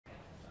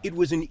It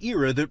was an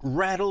era that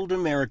rattled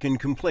American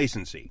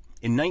complacency.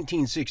 In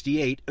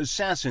 1968,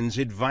 assassins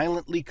had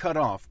violently cut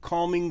off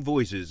calming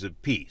voices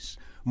of peace.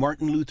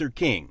 Martin Luther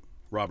King,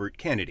 Robert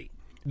Kennedy.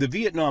 The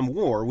Vietnam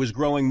War was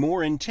growing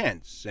more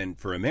intense and,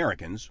 for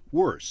Americans,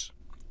 worse.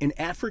 An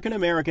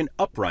African-American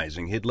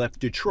uprising had left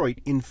Detroit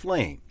in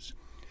flames.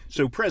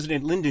 So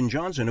President Lyndon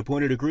Johnson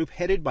appointed a group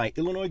headed by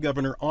Illinois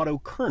Governor Otto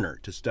Kerner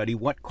to study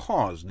what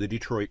caused the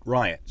Detroit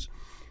riots.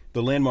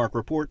 The landmark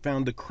report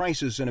found the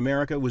crisis in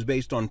America was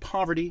based on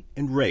poverty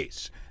and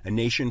race, a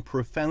nation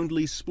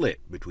profoundly split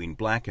between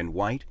black and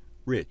white,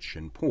 rich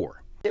and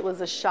poor. It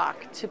was a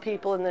shock to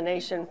people in the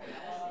nation,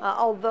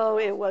 although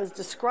it was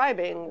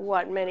describing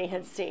what many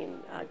had seen.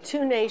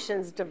 Two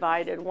nations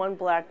divided, one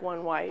black,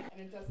 one white.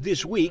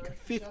 This week,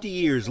 50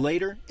 years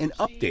later, an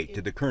update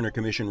to the Kerner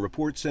Commission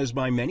report says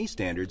by many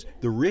standards,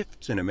 the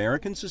rifts in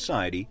American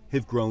society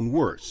have grown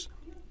worse.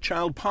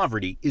 Child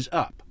poverty is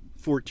up.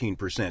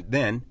 14%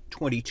 then,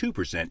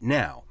 22%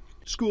 now.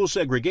 School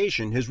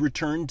segregation has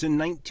returned to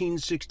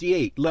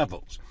 1968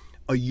 levels.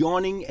 A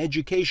yawning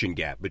education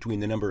gap between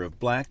the number of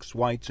blacks,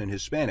 whites, and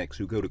Hispanics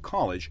who go to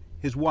college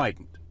has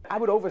widened. I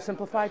would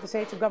oversimplify to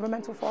say it's a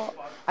governmental fault.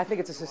 I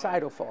think it's a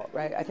societal fault,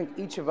 right? I think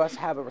each of us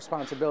have a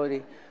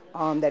responsibility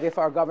that if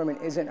our government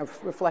isn't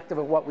reflective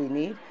of what we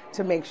need,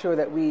 to make sure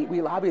that we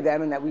lobby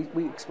them and that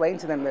we explain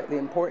to them the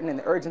importance and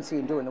the urgency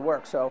in doing the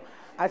work. So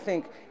I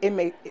think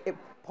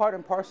part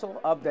and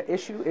parcel of the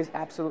issue is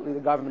absolutely the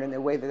government and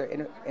the way that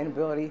their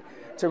inability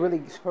to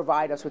really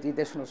provide us with the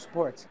additional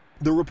supports.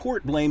 The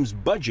report blames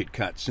budget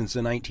cuts since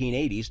the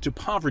 1980s to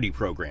poverty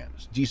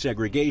programs,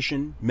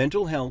 desegregation,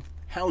 mental health,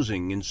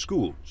 housing, and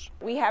schools.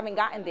 We haven't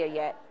gotten there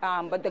yet,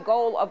 but the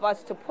goal of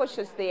us to push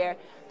us there,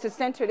 to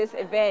center this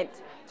event,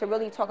 to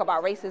really talk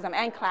about racism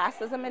and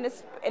classism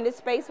in this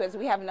space, as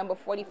we have number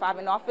 45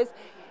 in office,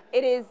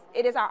 it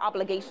is our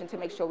obligation to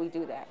make sure we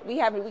do that. We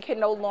can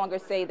no longer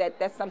say that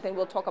that's something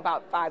we'll talk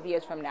about 5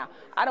 years from now.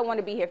 I don't want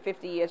to be here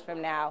 50 years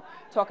from now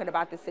talking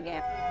about this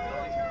again.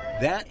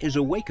 That is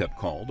a wake-up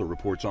call, the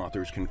report's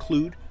authors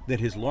conclude,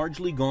 that has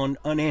largely gone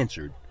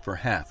unanswered for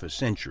half a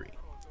century.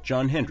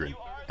 John Hendren,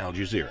 Al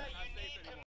Jazeera.